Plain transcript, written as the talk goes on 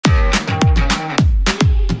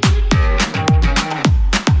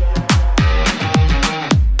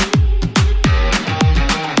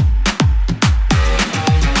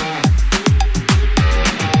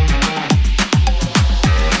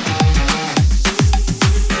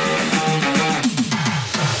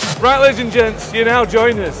Right, ladies and gents, you now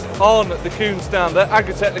join us on the Kuhn stand at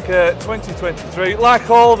AGRITECHNICA 2023. Like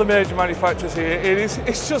all the major manufacturers here, it's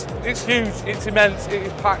huge, it's immense, it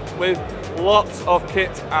is packed with lots of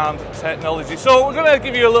kit and technology. So we're going to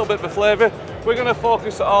give you a little bit of a flavour. We're going to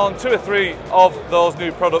focus on 2 or 3 of those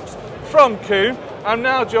new products from Kuhn. I'm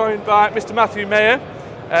now joined by Mr. Matthew Mayer,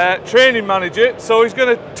 training manager. So he's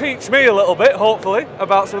going to teach me a little bit, hopefully,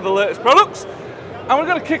 about some of the latest products. And we're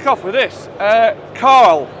going to kick off with this,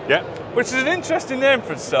 Carl, yeah, which is an interesting name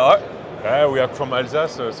for a start. We are from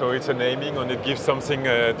Alsace, so it's a naming and it gives something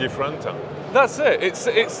different. That's it.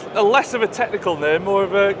 It's a less of a technical name, more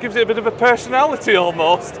of a gives it a bit of a personality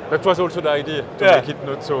almost. That was also the idea, to make it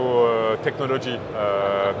not so technology,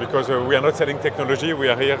 because we are not selling technology. We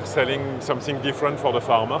are here selling something different for the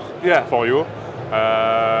farmer, for you.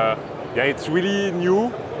 Yeah, it's really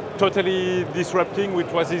new. Totally disrupting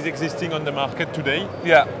with what is existing on the market today.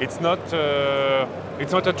 Yeah, it's not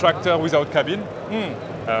a tractor without cabin.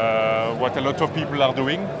 What a lot of people are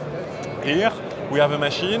doing. Here we have a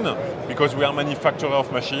machine because we are manufacturer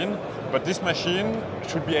of machine, but this machine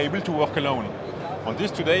should be able to work alone. On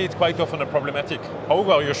this today, it's quite often a problematic. How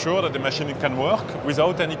are you sure that the machine can work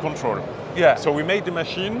without any control? Yeah. So we made the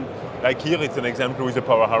machine, like here it's an example with a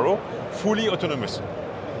power harrow, fully autonomous.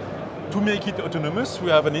 To make it autonomous, we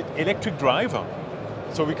have an electric drive,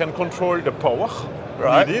 so we can control the power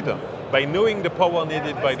needed. By knowing the power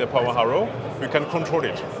needed by the power harrow, we can control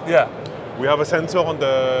it. Yeah. We have a sensor on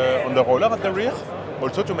the roller at the rear,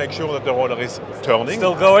 also to make sure that the roller is turning.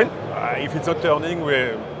 Still going? If it's not turning,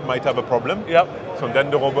 we might have a problem. Yep. So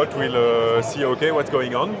then the robot will see, okay, what's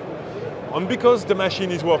going on. And because the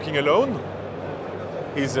machine is working alone,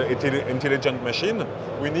 is an intelligent machine,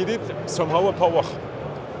 we needed somehow a power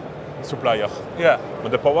supplier. Yeah. But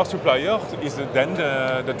the power supplier is then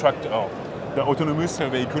the tractor, the autonomous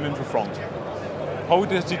vehicle in the front. How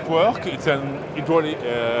does it work? It's an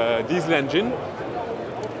diesel engine.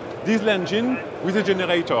 Diesel engine with a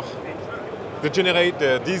generator.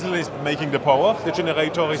 The diesel is making the power. The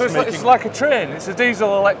generator is making. It's like a train. It's a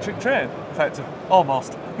diesel electric train, effectively,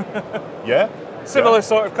 almost. Yeah. Similar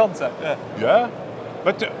sort of concept. Yeah. Yeah.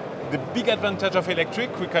 But the big advantage of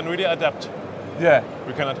electric, we can really adapt. Yeah.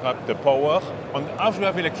 We can adapt the power, and as we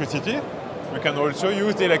have electricity, we can also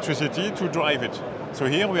use the electricity to drive it. So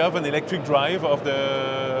here we have an electric drive of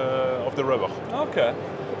the rubber. Okay.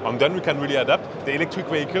 And then we can really adapt. The electric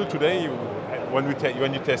vehicle today, when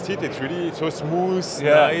you test it, it's really so smooth,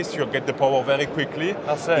 nice. You get the power very quickly.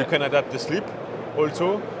 That's it. You can adapt the slip.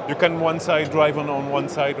 Also, you can one side drive on one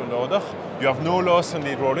side on the other. You have no loss on the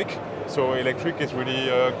hydraulic. So electric is really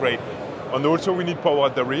great. And also we need power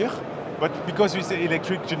at the rear. But because it's an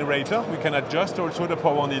electric generator, we can adjust also the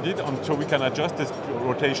power needed, and so we can adjust the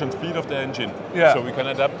rotation speed of the engine. Yeah. So we can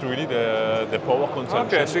adapt really the power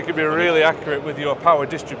consumption. Okay, so you can be really accurate with your power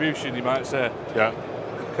distribution, you might say. Yeah.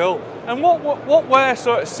 Cool. And what we're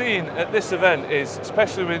sort of seeing at this event is,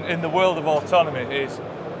 especially in the world of autonomy, is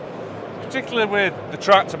particularly with the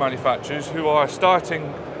tractor manufacturers who are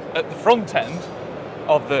starting at the front end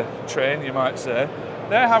of the train, you might say,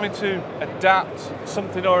 they're having to adapt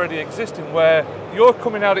something already existing where you're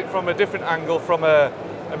coming at it from a different angle, from a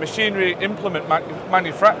machinery implement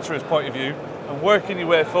manufacturer's point of view, and working your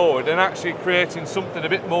way forward and actually creating something a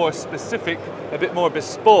bit more specific, a bit more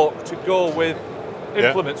bespoke to go with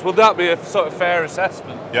implements. Would that be a sort of fair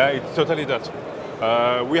assessment? Yeah, it's totally that.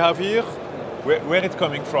 We have here where it's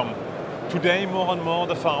coming from. Today, more and more,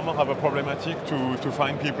 the farmers have a problematic to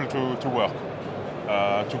find people to work.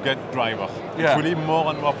 To get driver. It's really more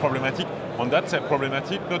and more problematic, and that's a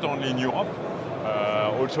problematic not only in Europe,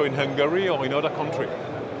 also in Hungary or in other countries.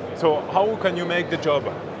 So how can you make the job?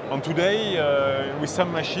 And today, with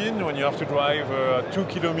some machine, when you have to drive 2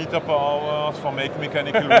 km/h for make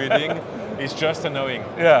mechanical reading, it's just annoying.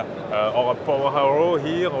 Yeah. Or a power harrow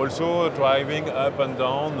here, also driving up and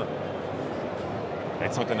down.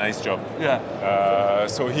 It's not a nice job. Yeah.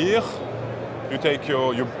 So here, you take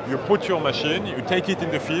you put your machine, you take it in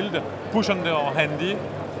the field, push on the handy,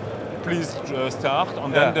 please start,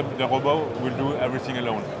 and then the robot will do everything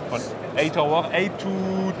alone. On 8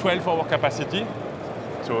 to 12 hour capacity.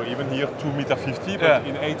 So even here 2.50 meters, but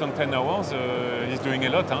in 8 and 10 hours he's doing a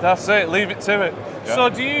lot. Huh? That's it, leave it to it. Yeah. So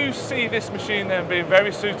do you see this machine then being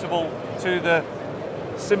very suitable to the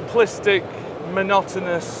simplistic,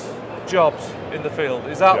 monotonous jobs in the field?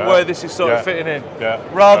 Is that where this is sort of fitting in? Yeah.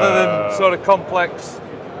 Rather than sort of complex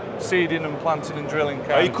seeding and planting and drilling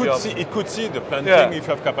kind of jobs? It could seed the planting if you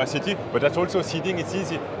have capacity, but that's also seeding, it's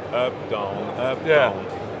easy. Up, down.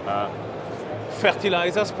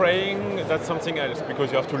 Fertilizer spraying, that's something else because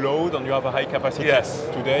you have to load and you have a high capacity. Yes.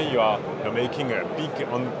 Today you're making a big,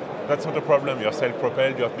 that's not a problem. You're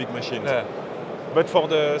self-propelled, you have big machines. Yeah. But for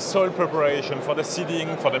the soil preparation, for the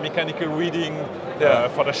seeding, for the mechanical weeding,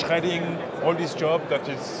 for the shredding, all this job that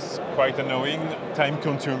is quite annoying,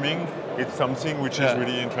 time-consuming, it's something which is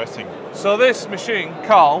really interesting. So this machine,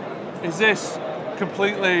 Carl, is this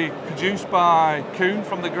completely produced by Kuhn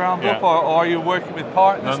from the ground up, or are you working with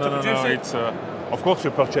partners to produce it? It's, of course,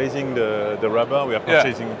 we're purchasing the rubber, we are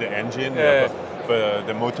purchasing the engine,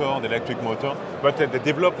 the motor, the electric motor, but the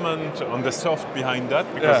development on the soft behind that,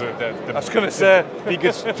 because I was going to say, the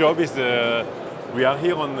biggest job is we are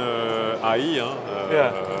here on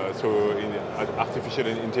AI, so in artificial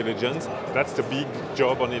intelligence, that's the big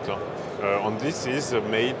job on it. On this is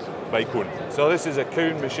made by Kuhn. So this is a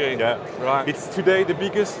Kuhn machine? Yeah. Right. It's today the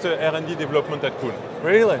biggest R&D development at Kuhn.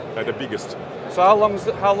 Really? The biggest. So how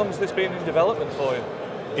long's this been in development for you?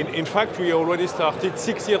 In fact, we already started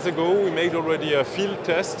 6 years ago. We made already a field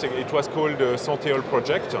test. It was called the Santéol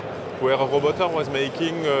project, where a robot was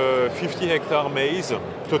making 50-hectare maize,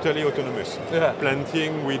 totally autonomous. Yeah.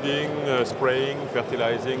 Planting, weeding, spraying,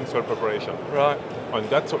 fertilizing, soil preparation. Right. And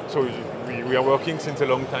that's so we are working since a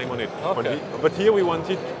long time on it. Okay. But here we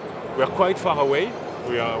are quite far away.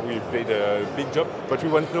 We played a big job, but we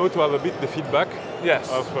want now to have a bit the feedback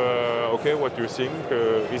of okay, what do you think?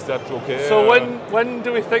 Is that okay? So when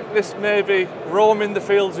do we think this may be roaming the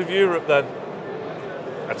fields of Europe then?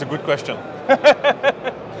 That's a good question.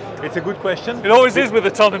 It's a good question. It always is with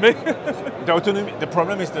autonomy. The autonomy. The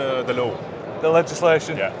problem is the law. The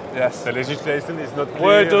legislation. Yeah. Yes. The legislation is not clear.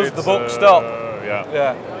 Where does the book stop?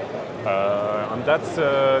 Yeah. And that's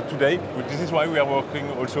today. This is why we are working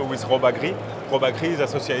also with RobAgri. RobAgri is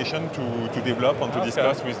association to develop and to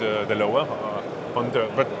discuss with the lower.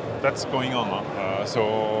 But that's going on. So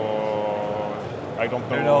I don't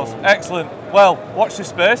know. Who knows? Excellent. Well, watch this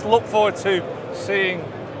space. Look forward to seeing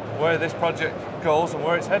where this project goes and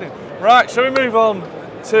where it's heading. Right, shall we move on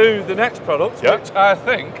to the next product, which I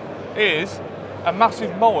think is a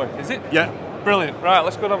massive mower, is it? Yeah. Brilliant. Right,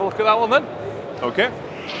 let's go and have a look at that one then. Okay.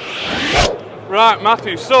 Right,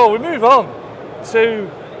 Matthew, so we move on to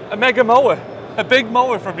a mega mower, a big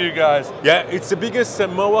mower from you guys. Yeah, it's the biggest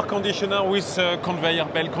mower conditioner with conveyor,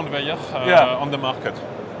 belt conveyor on the market.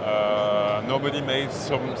 Nobody made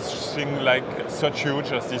something like such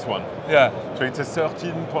huge as this one. Yeah. So it's a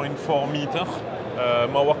 13.4 meter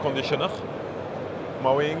mower conditioner,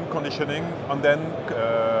 mowing, conditioning, and then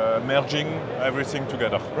merging everything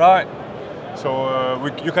together. Right. So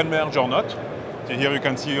you can merge or not. So here you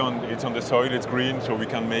can see it's on the soil, it's green, so we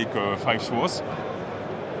can make 5 swaths.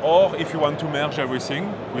 Or if you want to merge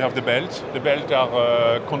everything, we have the belt. The belt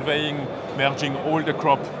are conveying, merging all the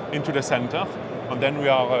crop into the center. And then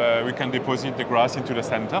we can deposit the grass into the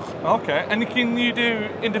center. Okay, and can you do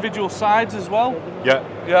individual sides as well? Yeah.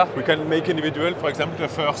 Yeah. We can make individual. For example, the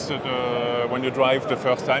first, when you drive the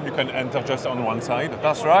first time, you can enter just on one side.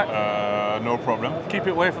 That's right. No problem. Keep it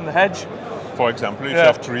away from the hedge. For example, if you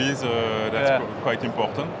have trees, that's quite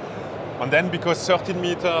important. And then because 13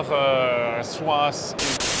 meter swaths